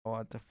Oh,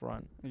 at the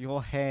front.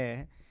 Your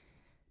head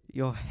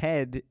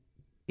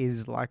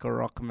is like a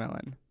rock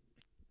melon.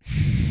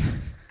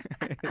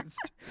 it's,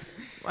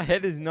 My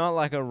head is not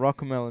like a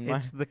rock melon.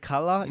 it's the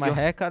color. My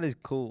haircut is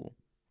cool.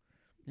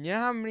 You know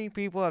how many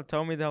people have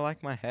told me they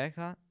like my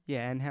haircut?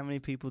 Yeah, and how many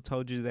people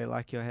told you they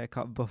like your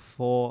haircut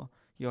before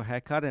your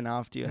haircut and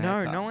after your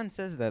haircut? No one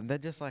says that. They're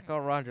just like, oh,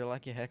 Roger, I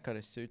like your haircut.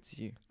 It suits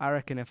you. I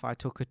reckon if I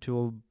took it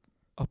to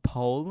a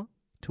poll,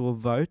 to a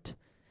vote,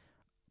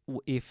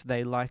 if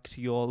they liked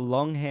your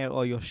long hair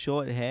or your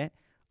short hair,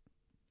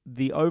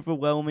 the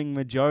overwhelming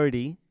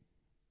majority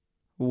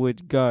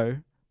would go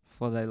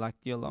for they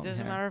liked your long hair.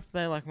 Doesn't matter if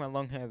they like my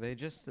long hair.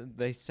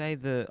 They say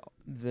the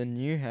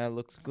new hair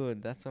looks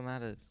good. That's what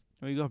matters.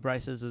 We got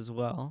braces as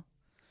well.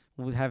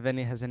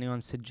 Has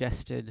anyone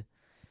suggested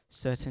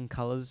certain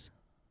colors,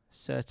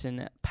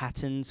 certain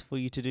patterns for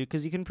you to do?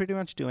 Because you can pretty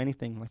much do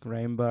anything, like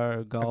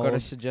rainbow, gold. I got a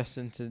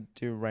suggestion to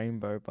do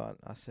rainbow, but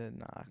I said,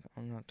 nah,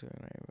 I'm not doing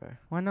rainbow.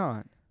 Why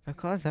not?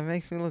 Because that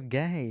makes me look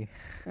gay.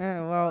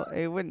 Well,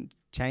 it wouldn't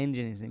change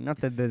anything.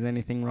 Not that there's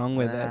anything wrong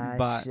with it,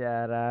 but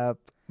shut up.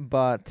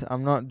 But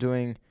I'm not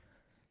doing.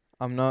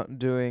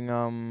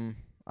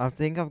 I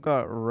think I've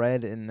got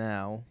red in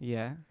now.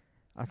 yeah.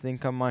 I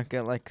think I might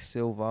get like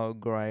silver or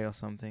grey or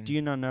something. Do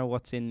you not know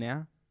what's in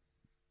now?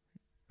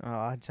 Oh,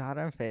 I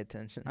don't pay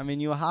attention. I mean,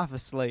 you were half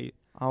asleep.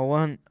 I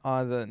want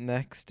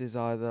next is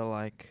either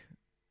like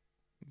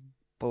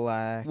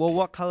black. Well,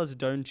 what colors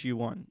don't you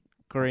want?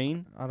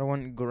 Green? I don't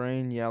want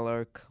green,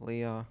 yellow,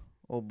 clear,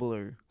 or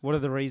blue. What are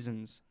the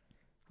reasons?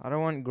 I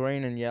don't want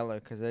green and yellow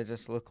because they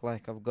just look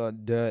like I've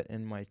got dirt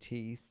in my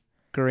teeth.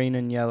 Green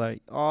and yellow.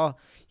 Oh,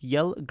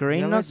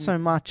 green not so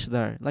much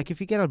though. Like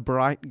if you get a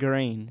bright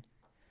green,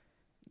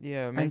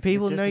 yeah, and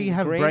people know you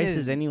have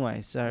braces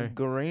anyway, so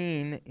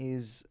green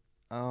is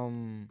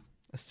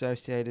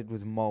associated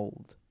with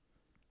mold.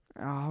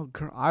 oh,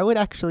 I would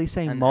actually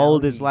say An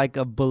mold is algae. like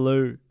a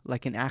blue,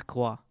 like an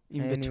aqua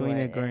in between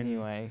a green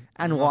Anyway,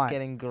 and I'm white. not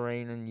getting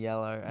green and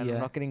yellow, and Yeah. I'm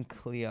not getting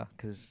clear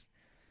because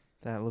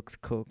that looks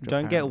cooked.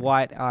 Don't get apparently.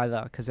 white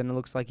either, because then it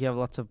looks like you have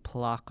lots of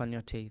plaque on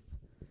your teeth.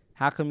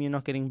 How come you're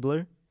not getting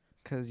blue?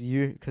 Because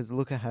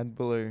Luca had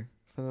blue.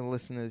 For the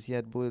listeners, he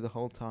had blue the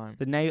whole time.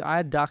 I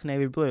had dark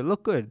navy blue. It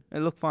looked good. It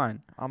looked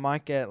fine. I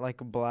might get like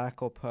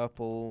black or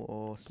purple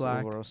or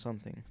Black. silver or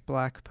something.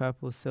 Black,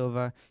 purple,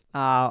 silver.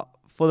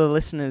 For the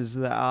listeners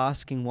that are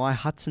asking why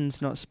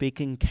Hudson's not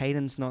speaking,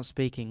 Caden's not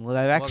speaking. Well,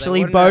 they've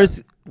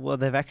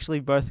actually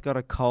both got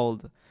a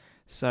cold,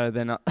 so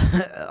they're not.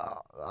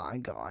 Hi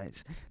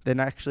guys, they're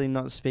actually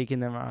not speaking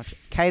that much.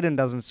 Caden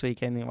doesn't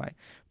speak anyway,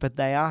 but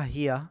they are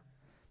here.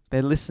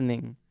 They're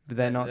listening.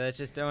 They're not. They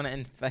just don't want to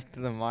infect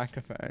the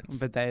microphones.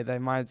 But they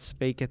might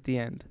speak at the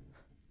end.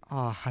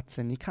 Oh,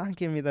 Hudson, you can't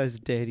give me those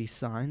dirty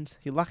signs.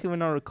 You're lucky we're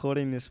not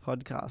recording this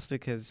podcast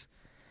because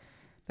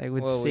they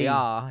would well, see. we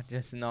are,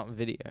 just not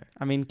video.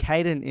 I mean,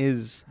 Caden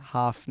is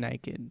half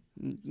naked.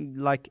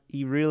 Like,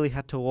 he really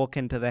had to walk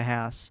into the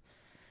house.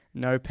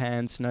 No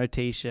pants, no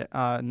t-shirt.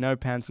 No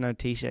pants, no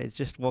t-shirt. He's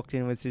just walked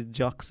in with his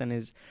jocks and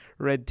his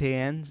red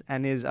TNs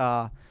and his,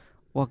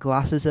 what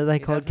glasses are they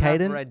called, He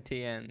doesn't have Caden? red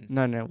TNs.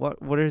 No.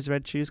 What are his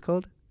red shoes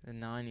called? The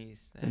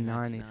 90s. The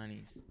 90s.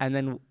 90s. And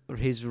then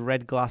his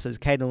red glasses.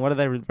 Caden, what are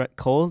they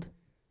called?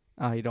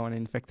 Oh, you don't want to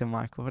infect the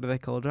mic. What are they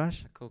called,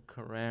 Rush? They're called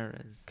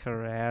Carreras.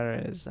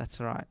 Carreras, that's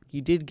right.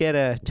 You did get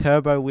a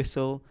turbo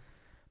whistle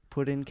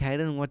put in,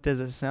 Caden. What does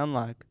it sound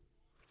like?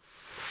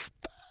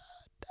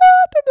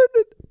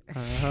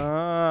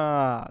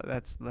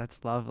 That's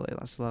lovely.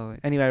 That's lovely.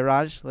 Anyway,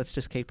 Raj, let's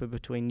just keep it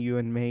between you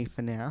and me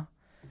for now.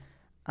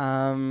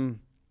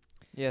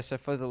 Yeah, so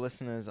for the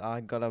listeners,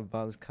 I got a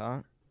buzz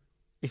cut.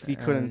 If you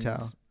couldn't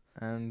tell.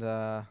 And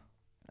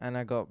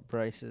I got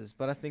braces.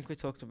 But I think we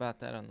talked about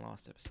that on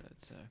last episode,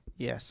 so.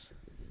 Yes.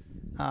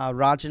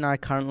 Raj and I are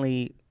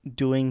currently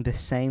doing the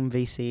same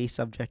VCE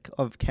subject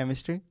of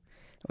chemistry.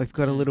 We've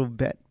got a little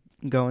bet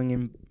going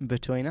in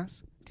between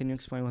us. Can you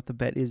explain what the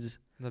bet is?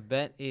 The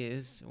bet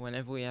is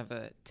whenever we have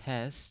a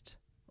test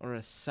or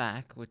a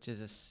SAC, which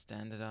is a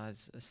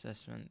standardized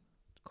assessment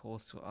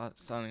course,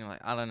 something like,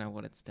 I don't know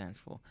what it stands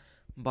for.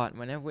 But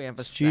whenever we have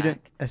a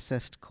Student SAC,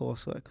 assessed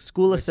coursework.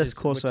 School assessed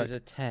coursework. which is a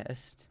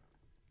test,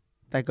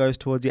 that goes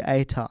towards your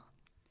ATAR.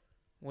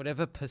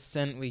 whatever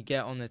percent we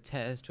get on the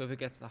test, whoever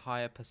gets the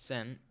higher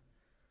percent,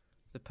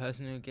 the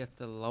person who gets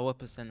the lower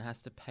percent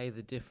has to pay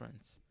the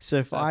difference. So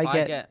if I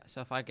get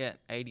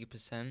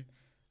 80%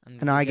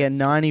 and I get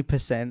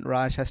 90%,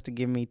 Raj has to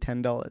give me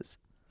 $10.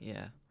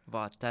 yeah,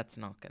 but that's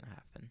not gonna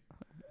happen.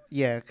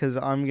 Yeah, because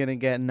I'm going to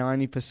get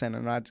 90%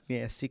 and Raj,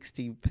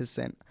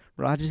 60%.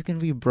 Raj is going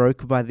to be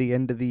broke by the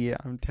end of the year.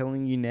 I'm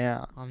telling you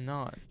now. I'm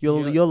not.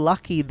 You're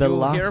lucky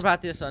You'll hear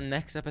about this on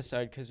next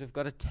episode because we've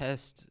got a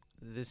test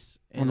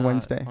on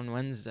Wednesday. On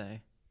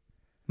Wednesday.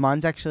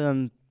 Mine's actually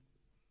on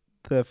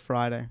the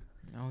Friday.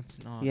 No,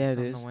 it's not. Yeah, it's it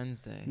on is. the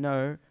Wednesday.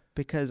 No,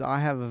 because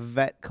I have a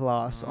vet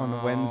class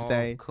on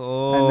Wednesday. Of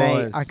course.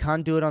 And I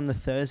can't do it on the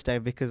Thursday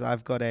because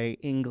I've got a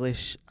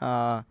English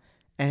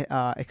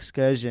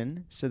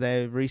excursion, so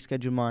they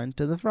reschedule mine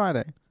to the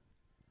Friday.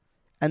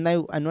 And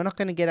we're not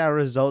going to get our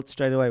results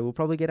straight away. We'll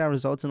probably get our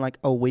results in like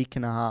a week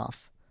and a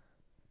half.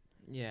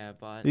 Yeah,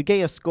 but You get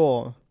your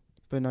score,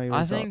 but not your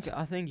results.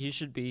 I think you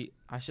should be.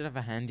 I should have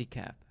a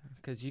handicap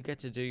because you get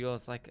to do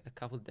yours like a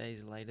couple of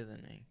days later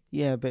than me.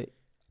 Yeah, but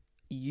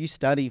you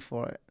study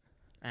for it.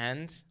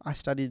 And I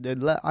studied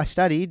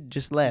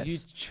just less. you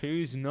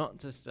choose not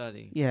to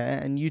study.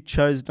 Yeah, and you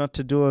chose not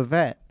to do a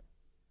vet.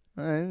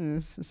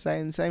 It's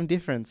the same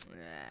difference.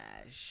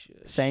 Shush.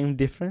 Same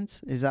difference?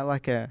 Is that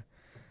like a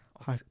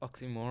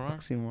Oxymoron?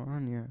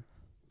 oxymoron? Yeah.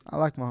 I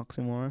like my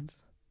oxymorons.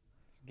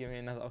 Give me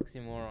another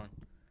oxymoron.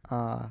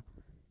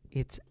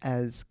 It's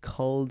as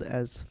cold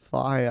as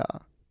fire.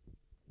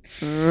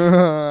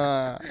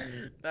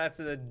 That's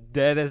the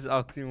deadest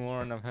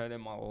oxymoron I've heard in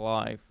my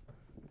life.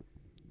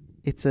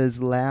 It's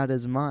as loud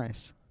as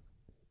mice.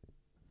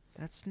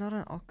 That's not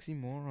an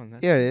oxymoron.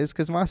 That's Yeah, it is,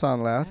 because mice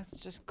aren't loud. That's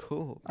just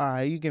cool.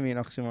 Alright, you give me an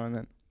oxymoron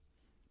then.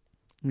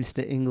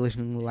 Mr.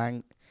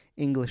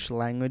 English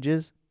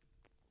languages.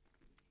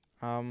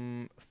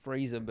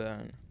 Freezer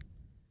burn.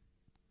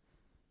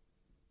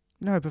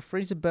 No, but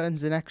freezer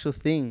burn's an actual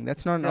thing.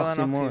 That's not an Still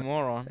oxymoron. an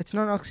oxymoron. It's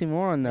not an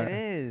oxymoron though. It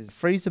is.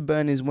 Freezer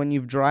burn is when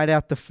you've dried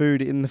out the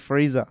food in the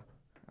freezer.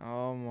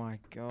 Oh my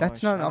god.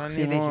 That's not an I don't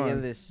need to hear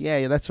oxymoron. this.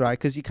 Yeah, that's right,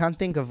 because you can't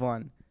think of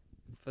one.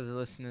 For the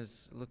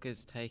listeners,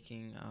 Luca's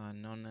taking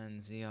Nonna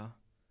and Zia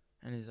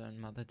and his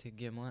own mother to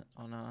Gimlet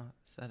on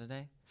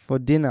Saturday. For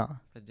dinner.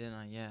 For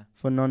dinner, yeah.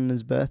 For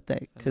Nonna's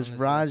birthday. Because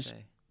Raj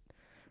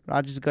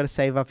has got to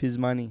save up his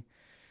money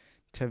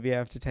to be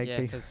able to take Yeah,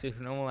 people. because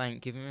Supernormal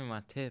ain't giving me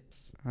my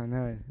tips. I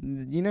know.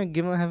 You know,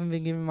 Gimlet haven't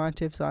been giving my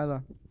tips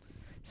either.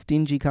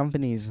 Stingy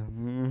companies.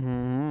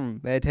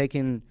 They're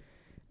taking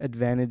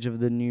advantage of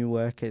the new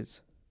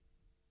workers.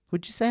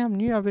 Would you say I'm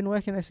new? I've been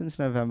working there since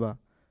November.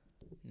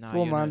 No,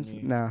 4 you're months?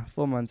 Not new. Nah,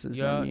 4 months is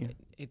not new.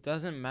 It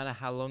doesn't matter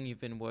how long you've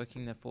been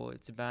working there for.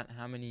 It's about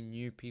how many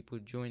new people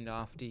joined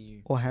after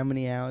you. Or how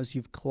many hours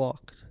you've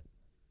clocked.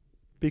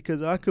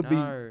 Because I could be...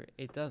 No,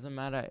 it doesn't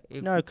matter.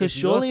 No, because if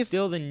surely... you're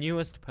still the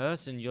newest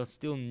person, you're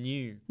still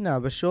new. No,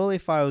 but surely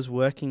if I was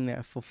working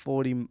there for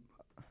 40...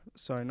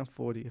 Sorry, not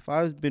 40. If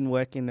I was been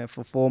working there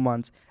for 4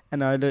 months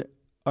and I'd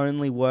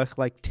only work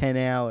like 10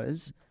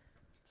 hours...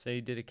 So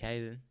you did a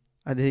Caden.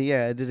 I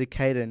did a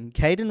Caden.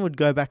 Caden would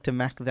go back to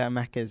that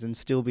Macca's and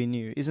still be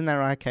new. Isn't that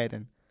right,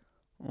 Caden?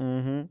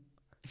 Mm-hmm.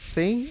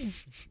 See?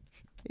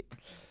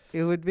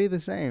 It would be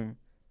the same.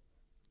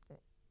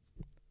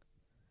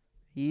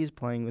 He is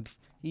playing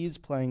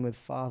with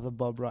Father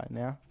Bob right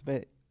now,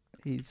 but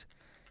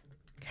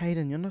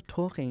Caden, you're not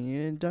talking.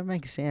 You don't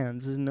make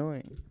sounds. It's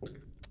annoying.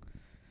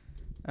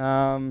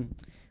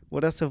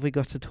 What else have we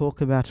got to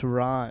talk about,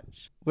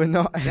 Raj? We're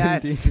not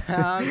ending.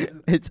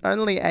 It's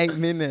only 8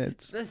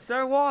 minutes.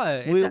 So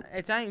what?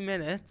 It's 8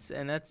 minutes,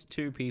 and that's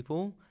 2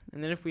 people.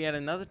 And then if we had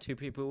another 2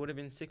 people, it would have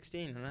been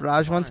 16. And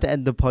Raj wants to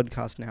end the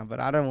podcast now, but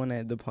I don't want to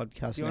end the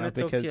podcast now. You want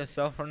to talk to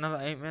yourself for another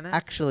 8 minutes?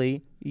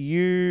 Actually,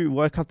 you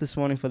woke up this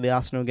morning for the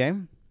Arsenal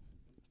game.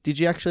 Did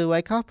you actually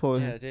wake up?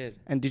 Yeah, I did.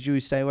 And did you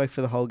stay awake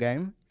for the whole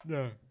game?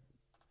 No.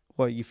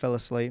 What, you fell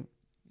asleep?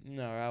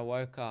 No, I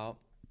woke up.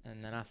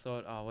 And then I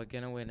thought, we're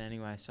going to win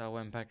anyway. So I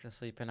went back to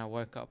sleep and I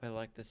woke up at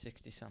like the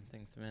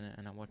 60-something minute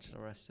and I watched the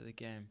rest of the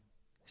game.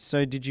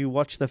 So did you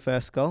watch the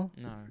first goal?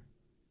 No.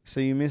 So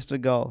you missed a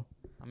goal?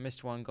 I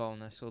missed 1 goal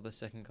and I saw the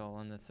second goal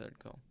and the third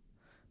goal.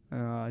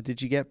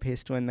 Did you get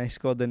pissed when they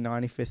scored the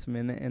 95th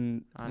minute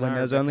and when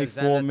there was because only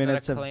 4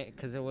 minutes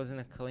because it wasn't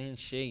a clean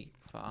sheet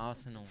for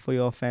Arsenal. For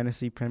your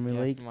fantasy Premier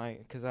League?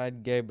 Because I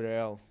had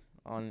Gabriel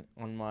on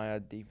my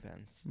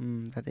defense.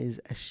 That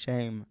is a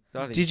shame.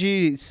 Did Did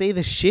you see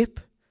the ship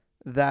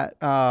that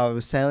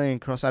was sailing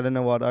across I don't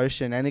know what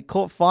ocean and it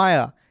caught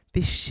fire?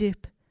 This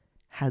ship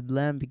had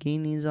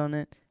Lamborghinis on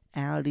it,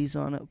 Audis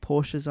on it,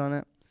 Porsches on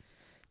it.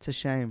 It's a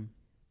shame.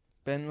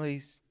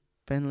 Bentleys.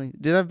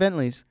 Did I have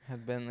Bentleys?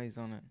 Had Bentleys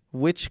on it.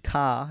 Which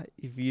car,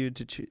 if you had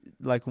to choose,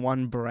 like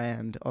one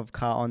brand of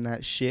car on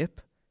that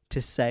ship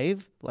to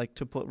save, like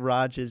to put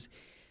Raj's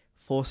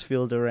force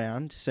field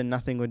around so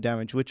nothing would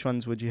damage, which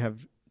ones would you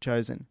have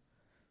chosen?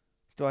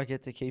 Do I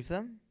get to keep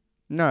them?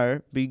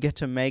 No, but you get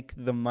to make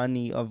the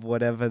money of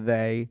whatever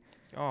they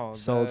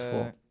sold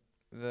for.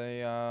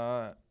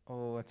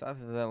 It's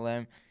either the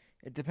Lamb.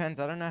 It depends.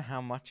 I don't know how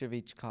much of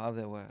each car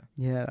there were.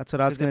 Yeah, that's what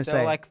I was going to say.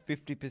 They're like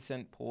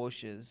 50%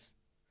 Porsches.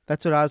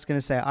 That's what I was going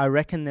to say. I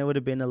reckon there would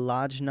have been a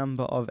large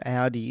number of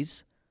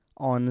Audis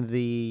on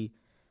the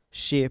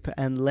ship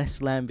and less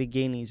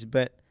Lamborghinis,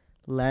 but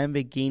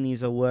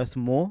Lamborghinis are worth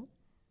more.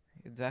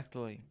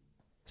 Exactly.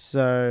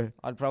 So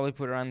I'd probably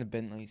put around the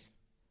Bentleys.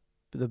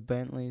 The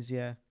Bentleys,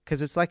 yeah.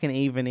 Because it's like an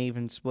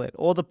even split.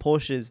 Or the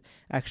Porsches,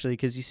 actually,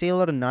 because you see a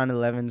lot of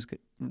 911s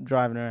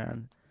driving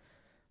around.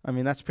 I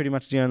mean, that's pretty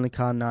much the only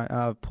car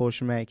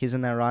Porsche make.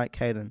 Isn't that right,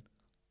 Caden?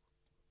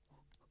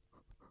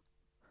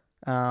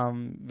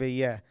 But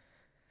yeah.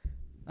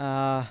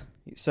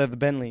 So the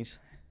Bentleys.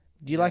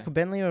 Do you like a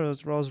Bentley or a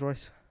Rolls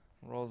Royce?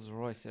 Rolls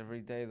Royce every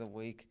day of the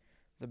week.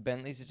 The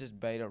Bentleys are just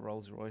beta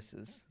Rolls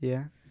Royces.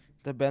 Yeah.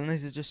 The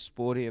Bentleys are just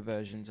sportier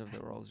versions of the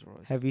Rolls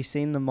Royce. Have you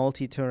seen the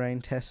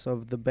multi-terrain tests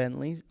of the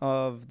Bentley,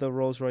 of the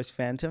Rolls-Royce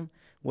Phantom,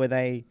 where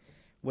they've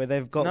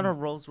got... It's not a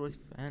Rolls Royce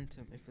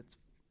Phantom if it's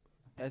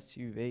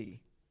SUV.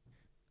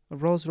 A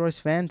Rolls-Royce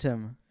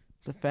Phantom.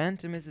 The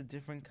Phantom is a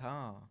different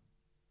car.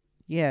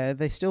 Yeah,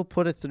 they still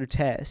put it through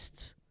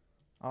tests.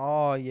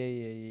 Oh,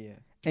 yeah.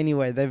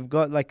 Anyway, they've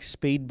got like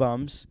speed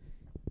bumps,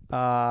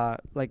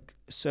 like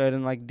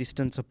certain like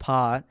distance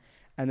apart,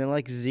 and then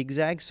like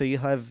zigzag. So you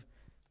have,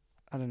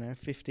 I don't know,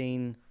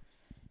 15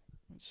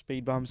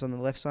 speed bumps on the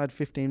left side,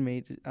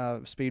 15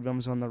 speed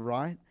bumps on the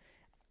right,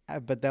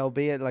 but they'll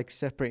be at like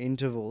separate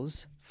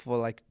intervals for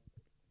like,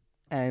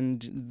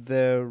 and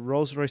the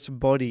Rolls-Royce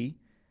body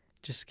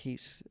just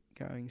keeps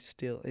going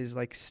still, is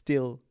like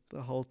still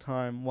the whole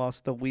time,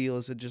 whilst the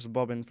wheels are just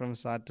bobbing from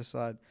side to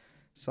side,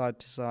 side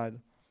to side.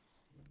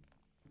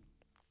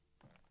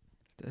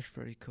 That's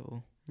pretty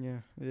cool. Yeah,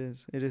 it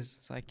is. It is.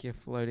 It's like you're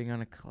floating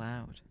on a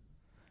cloud.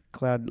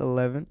 Cloud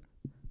 11,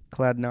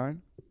 Cloud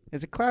 9.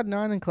 Is it Cloud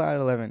 9 and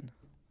Cloud 11?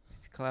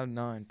 It's Cloud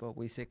 9, but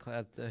we say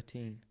Cloud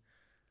 13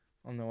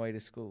 on the way to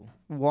school.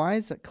 Why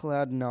is it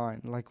Cloud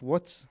 9? Like,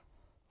 what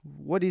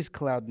is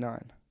Cloud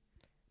 9?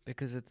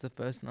 Because it's the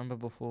first number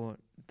before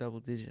double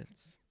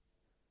digits.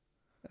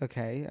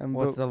 Okay.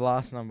 What's the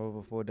last number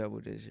before double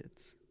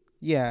digits?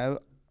 Yeah,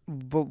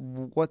 but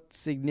what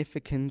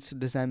significance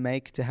does that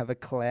make to have a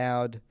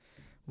cloud?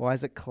 Why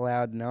is it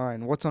Cloud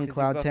 9? What's on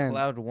Cloud 10?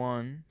 Cloud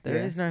 1. There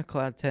is no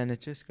Cloud 10.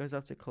 It just goes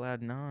up to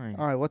Cloud 9.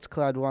 All right, what's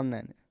Cloud 1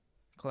 then?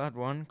 Cloud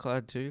 1,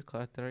 Cloud 2,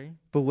 Cloud 3.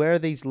 But where are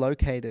these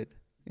located?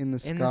 In the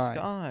sky. In the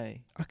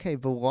sky. Okay,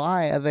 but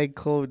why are they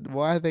called?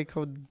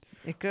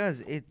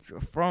 Because it's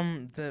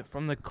from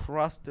the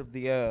crust of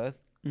the Earth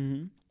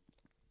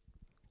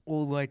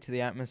all the way to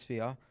the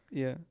atmosphere.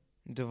 Yeah.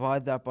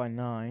 Divide that by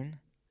 9,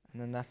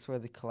 and then that's where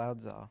the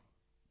clouds are,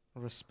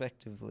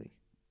 respectively.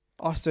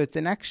 Oh, so it's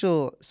an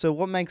actual... So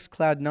what makes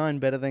Cloud 9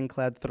 better than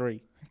Cloud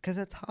 3? Because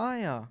it's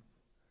higher.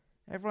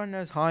 Everyone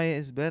knows higher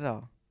is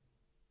better.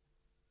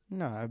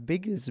 No,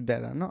 big is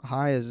better, not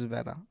higher is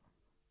better.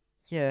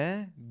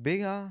 Yeah,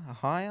 bigger,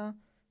 higher.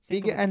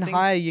 Bigger and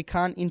higher, you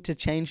can't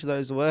interchange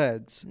those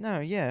words. No,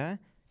 yeah.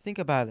 Think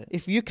about it.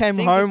 If you came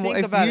home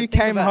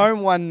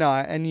one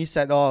night and you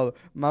said, "Oh,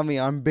 mummy,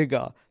 I'm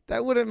bigger,"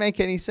 that wouldn't make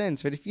any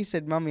sense. But if you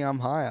said, "Mummy, I'm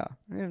higher,"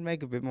 it would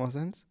make a bit more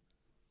sense.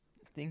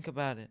 Think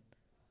about it.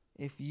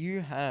 If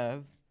you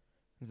have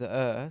the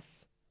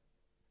Earth,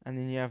 and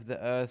then you have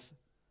the Earth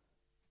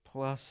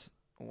plus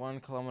 1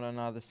 kilometer on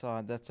either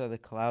side, that's where the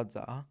clouds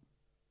are,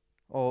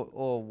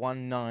 or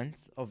 1/9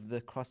 of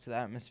the crust of the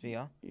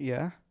atmosphere.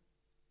 Yeah.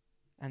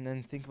 And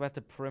then think about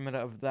the perimeter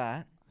of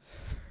that.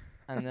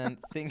 And then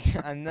think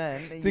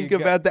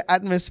about the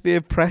atmosphere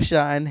pressure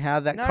and how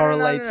that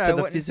correlates to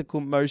the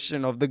physical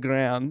motion of the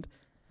ground.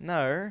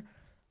 No,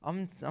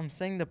 I'm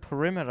saying the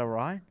perimeter,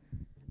 right?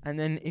 And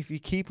then if you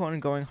keep on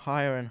going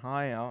higher and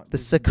higher, the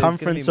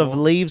circumference of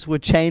leaves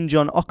would change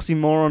on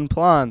oxymoron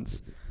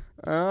plants.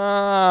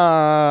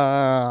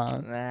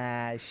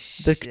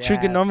 The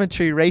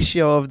trigonometry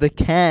ratio of the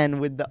can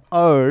with the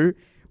O,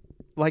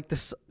 like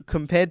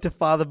compared to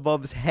Father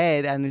Bob's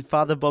head and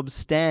Father Bob's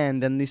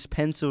stand and this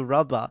pencil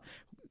rubber,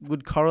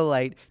 would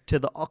correlate to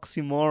the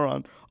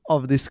oxymoron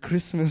of this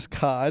Christmas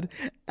card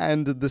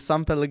and the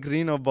San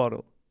Pellegrino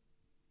bottle.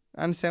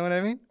 Understand what I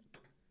mean?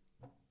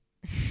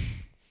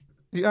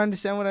 Do you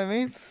understand what I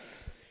mean?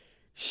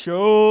 Sure.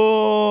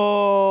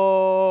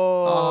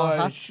 Oh,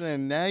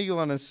 Hudson, now you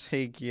want to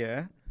speak,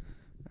 yeah?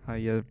 Oh,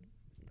 you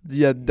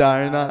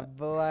donut.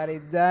 Bloody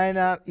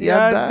donut. You're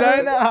a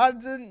donut,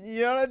 Hudson.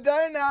 You're a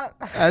donut.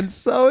 And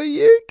so are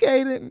you,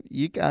 Caden.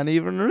 You can't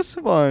even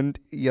respond,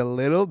 you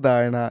little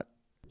donut.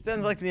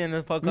 Sounds like the end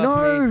of the podcast. No.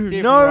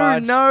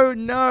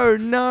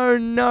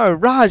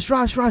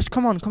 Raj,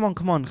 come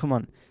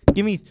on.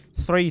 Give me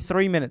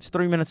 3 minutes.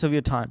 3 minutes of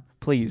your time,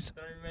 please.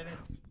 3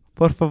 minutes.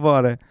 Por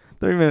favor.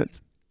 3 minutes.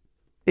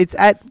 It's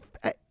at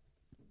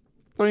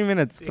 3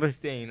 minutes.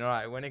 16. All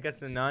right. When it gets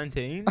to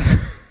 19,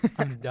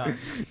 I'm done.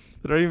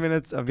 3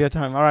 minutes of your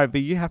time. All right,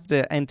 but you have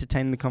to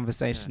entertain the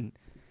conversation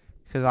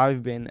because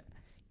I've been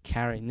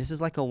carrying. This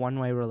is like a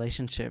one-way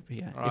relationship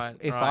here. Right,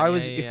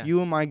 if you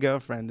were my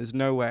girlfriend, there's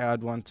no way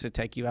I'd want to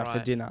take you out for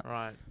dinner.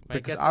 Right.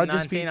 Because I'll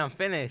just be. I'm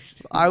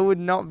finished. I would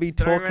not be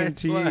talking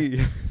to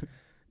you.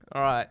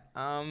 All right.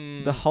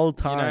 The whole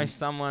time. You know,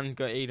 someone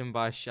got eaten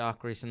by a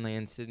shark recently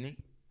in Sydney.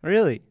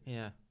 Really?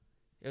 Yeah.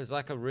 It was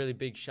like a really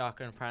big shark,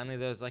 and apparently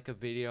there was like a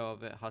video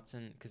of it,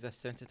 Hudson, because I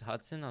sent it to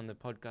Hudson on the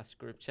podcast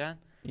group chat.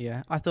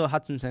 Yeah, I thought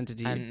Hudson sent it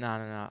to you. And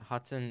no.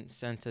 Hudson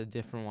sent a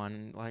different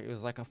one. Like, it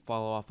was like a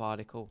follow-up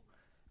article.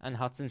 And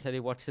Hudson said he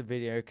watched the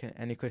video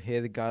and he could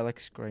hear the guy like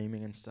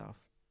screaming and stuff.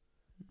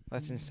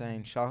 That's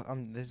insane. Shark.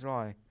 This is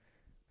why.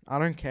 I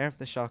don't care if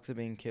the sharks are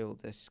being killed.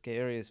 They're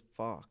scary as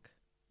fuck.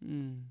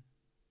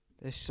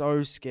 They're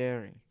so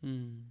scary.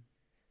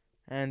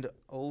 And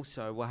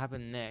also, what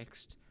happened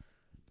next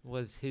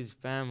was his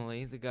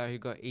family, the guy who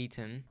got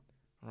eaten,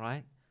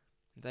 right?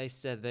 They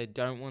said they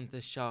don't want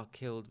the shark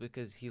killed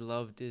because he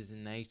loved his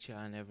nature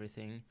and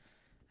everything.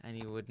 and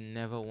he would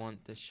never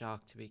want the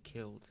shark to be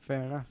killed.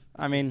 Fair enough.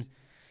 I mean,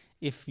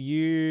 if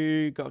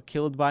you got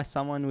killed by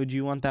someone, would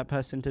you want that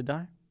person to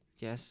die?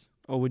 Yes.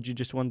 Or would you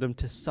just want them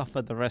to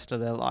suffer the rest of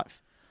their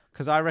life?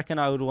 Because I reckon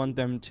I would want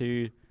them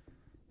to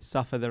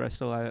suffer the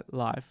rest of their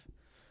life,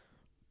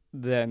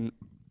 then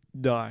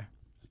die.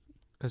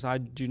 Because I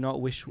do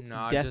not wish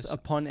death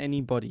upon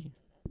anybody.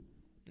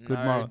 Good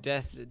moral.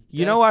 Death.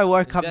 You know, I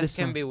woke up this.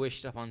 Death can be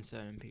wished upon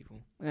certain people.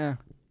 Yeah,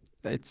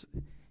 it's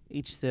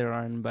each their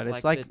own. But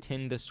it's like like the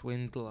Tinder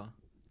swindler.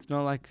 It's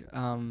not like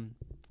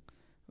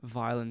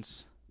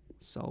violence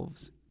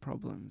solves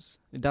problems.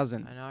 It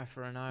doesn't. An eye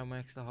for an eye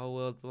makes the whole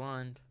world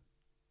blind.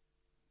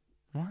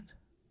 What?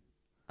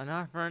 An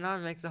eye for an eye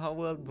makes the whole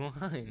world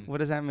blind. What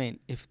does that mean?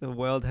 If the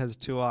world has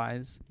two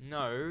eyes?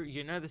 No,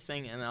 you know the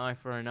saying, an eye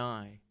for an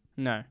eye.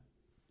 No.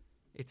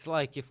 It's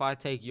like if I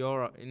take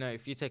your,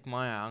 if you take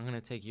my eye, I'm gonna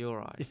take your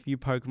eye. If you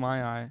poke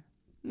my eye,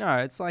 no.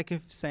 It's like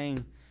if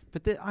saying,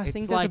 but I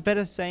think there's a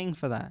better saying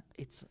for that.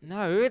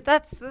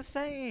 That's the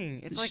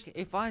saying. It's like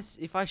if I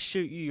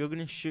shoot you, you're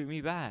gonna shoot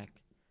me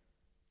back.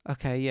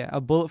 Okay, yeah, a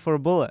bullet for a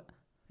bullet.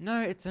 No,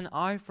 it's an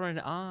eye for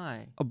an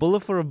eye. A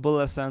bullet for a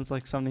bullet sounds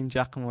like something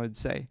Jacqueline would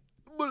say.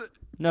 Bullet.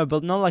 No,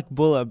 but not like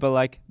bullet, but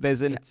like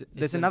there's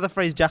another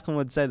phrase Jacqueline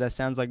would say that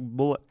sounds like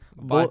bullet.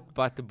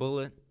 Bite the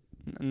bullet.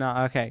 No,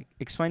 okay.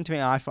 Explain to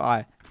me eye for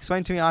eye.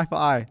 Explain to me eye for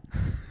eye.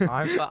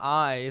 Eye for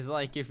eye is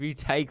like if you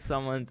take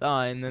someone's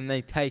eye and then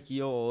they take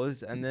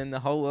yours and then the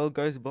whole world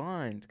goes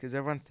blind because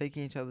everyone's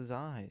taking each other's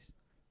eyes.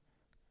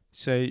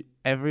 So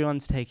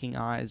everyone's taking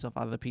eyes of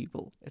other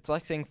people. It's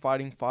like saying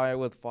fighting fire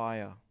with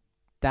fire.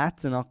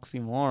 That's an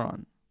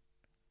oxymoron.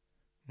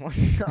 No,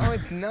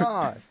 it's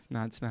not.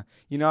 No, it's not.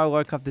 You know, I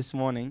woke up this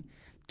morning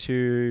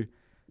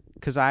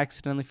because I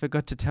accidentally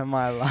forgot to turn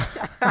my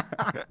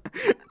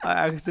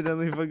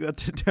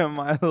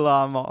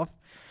alarm. Off,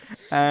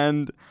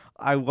 and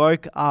I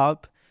woke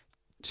up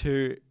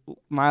to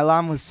my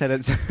alarm was set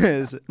at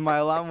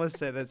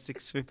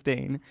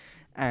 6:15,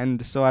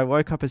 and so I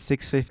woke up at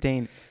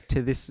 6:15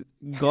 to this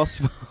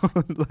gospel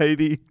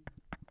lady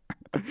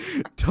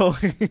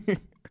talking.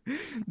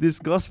 This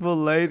gospel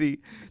lady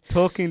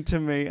talking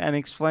to me and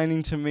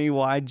explaining to me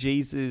why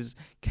Jesus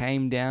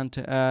came down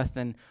to earth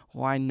and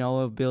why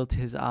Noah built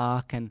his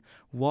ark and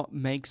what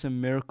makes a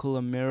miracle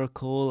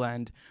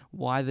and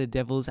why the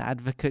devil's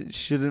advocate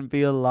shouldn't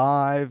be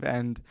alive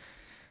and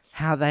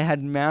how they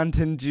had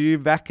Mountain Dew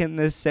back in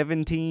the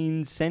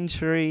 17th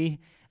century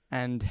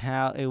and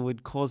how it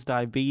would cause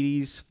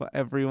diabetes for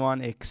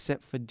everyone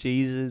except for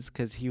Jesus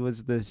because he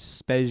was the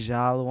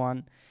special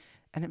one.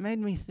 And it made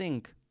me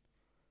think,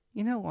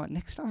 you know what?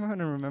 Next time I'm going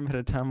to remember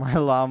to turn my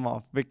alarm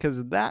off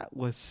because that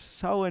was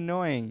so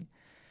annoying.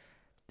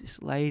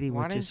 This lady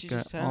would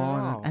just go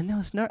on. And there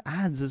was no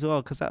ads as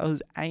well because that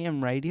was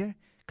AM radio.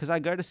 Because I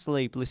go to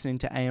sleep listening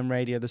to AM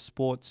radio, the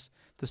sports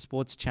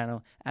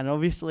channel. And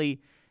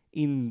obviously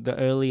in the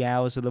early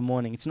hours of the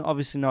morning, it's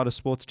obviously not a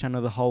sports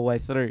channel the whole way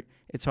through.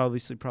 It's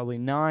obviously probably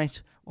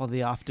night or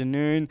the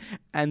afternoon.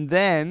 And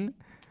then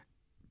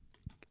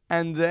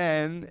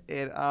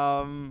it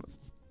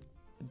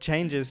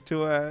changes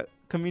to a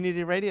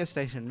community radio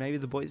station, maybe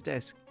the Boys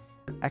Desk.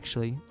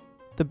 Actually,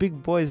 the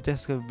big Boys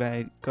Desk have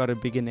got a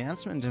big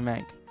announcement to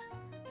make.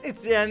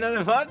 It's the end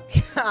of the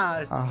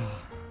podcast.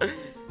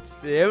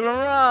 See you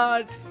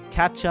tomorrow.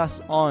 Catch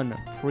us on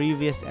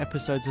previous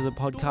episodes of the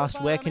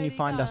podcast. Where can you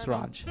find us,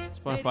 Raj?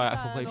 Spotify,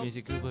 Apple Play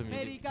Music, Google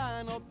Play Music.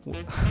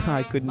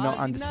 I could not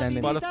understand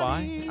it.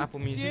 Spotify,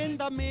 Apple Music,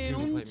 Google Play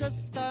Music.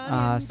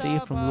 See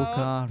you from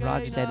Luca.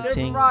 Raj is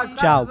editing. Raj,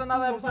 ciao.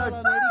 Another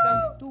episode.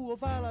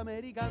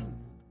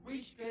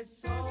 Wish que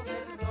so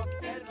del rock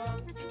and roll,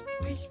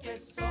 wish que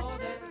so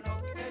del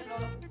rock and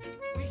roll.